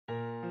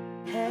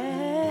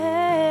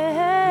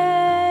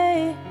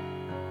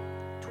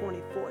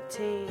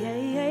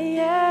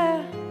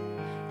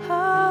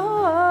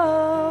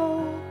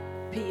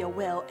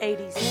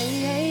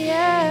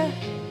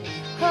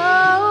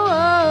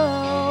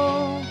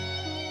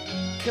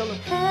killer.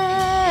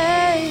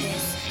 Hey.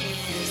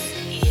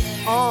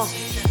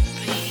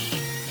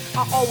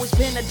 I always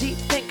been a deep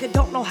thinker,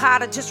 don't know how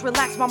to just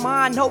relax my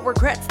mind. No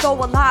regrets, though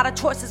a lot of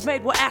choices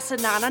made were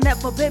asinine. I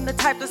never been the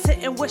type to sit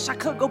and wish I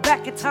could go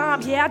back in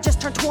time. Yeah, I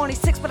just turned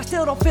 26, but I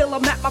still don't feel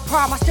I'm at my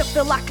prime. I still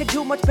feel I could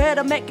do much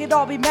better, make it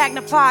all be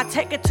magnified.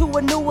 Take it to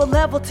a newer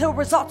level till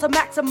results are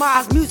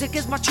maximized. Music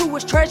is my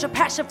truest treasure,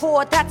 passion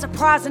for it, that's a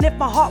prize. And if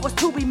my heart was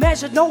to be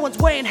measured, no one's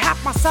weighing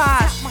half my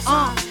size.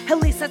 At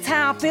least that's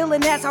how I'm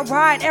feeling as I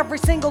write every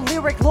single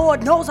lyric.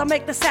 Lord knows I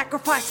make the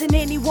sacrifice, and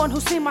anyone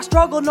who's seen my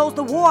struggle knows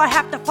the war I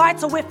have to fight.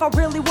 So if I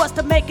really was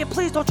to make it,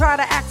 please don't try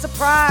to act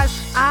surprised.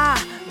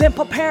 I've been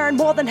preparing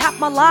more than half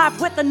my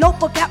life, with a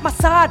notebook at my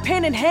side,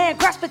 pen in hand,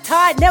 grasping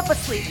tight, never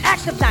sleep,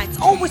 active nights,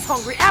 always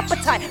hungry,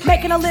 appetite,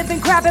 making a living,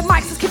 grabbing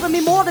mics is keeping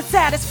me more than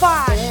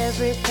satisfied.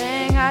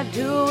 Everything I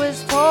do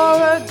is for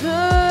a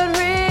good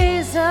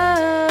reason.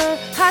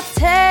 I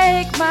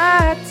take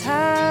my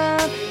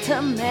time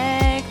to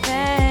make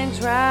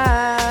things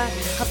right.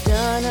 I've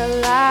done a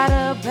lot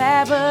of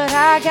bad, but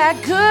I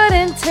got good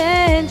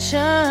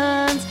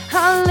intentions.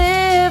 I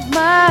live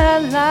my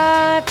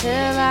life till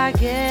I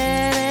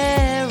get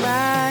it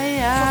right.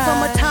 So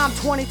summertime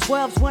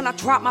 2012's when I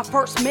dropped my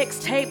first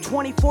mixtape.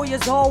 24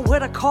 years old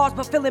with a cause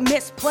but feeling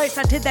misplaced.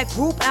 I did that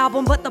group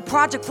album, but the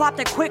project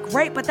flopped at quick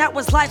rate. But that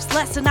was life's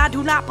lesson, I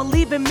do not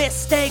believe in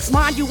mistakes.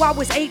 Mind you, I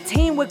was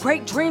 18 with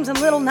great dreams and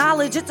little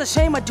knowledge. It's a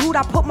shame a dude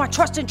I put my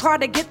trust in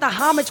tried to get the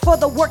homage for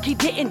the work he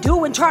didn't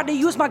do, and tried to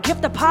use my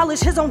gift to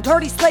polish his own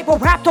dirty slate.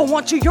 But rap don't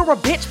want you, you're a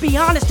bitch, be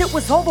honest. It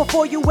was over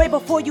for you way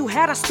before you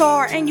had a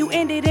star, and you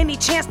ended any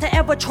chance to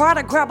ever try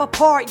to grab a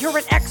part. You're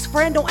an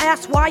ex-friend, don't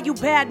ask why, you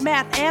bad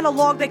math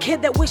analog. The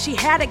kid that wish he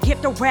had a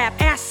gift of rap.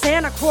 Ask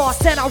Santa Claus,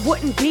 said I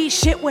wouldn't be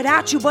shit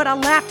without you, but I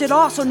laughed it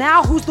off. So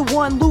now who's the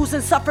one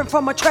losing, suffering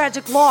from a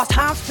tragic loss?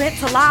 Time spent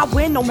till I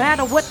win, no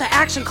matter what the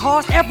action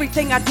costs.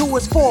 Everything I do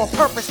is for a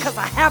purpose, cause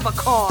I have a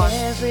cause.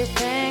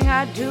 Everything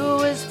I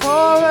do is for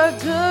a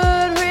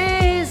good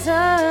reason.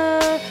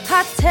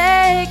 I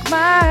take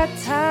my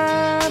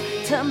time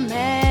to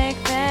make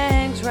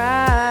things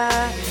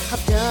right.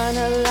 I've done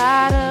a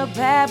lot of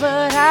bad,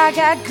 but I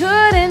got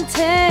good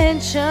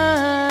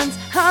intentions.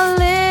 I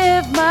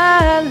live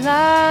my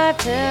life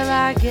till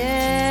I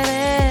get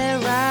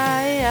it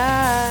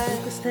right.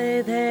 You can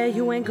stay there,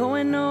 you ain't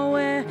going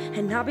nowhere,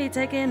 and I'll be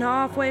taking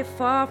off way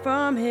far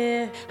from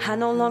here. I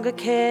no longer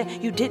care,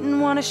 you didn't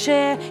want to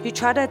share. You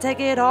tried to take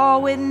it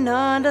all with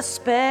none to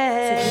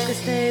spare. So you can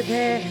stay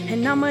there,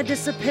 and I'ma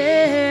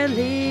disappear.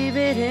 Leave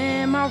it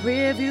in my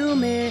rearview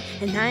mirror,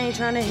 and I ain't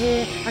trying to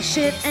hear our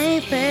shit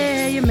ain't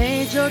fair. You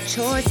made your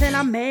choice and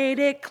I made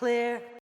it clear.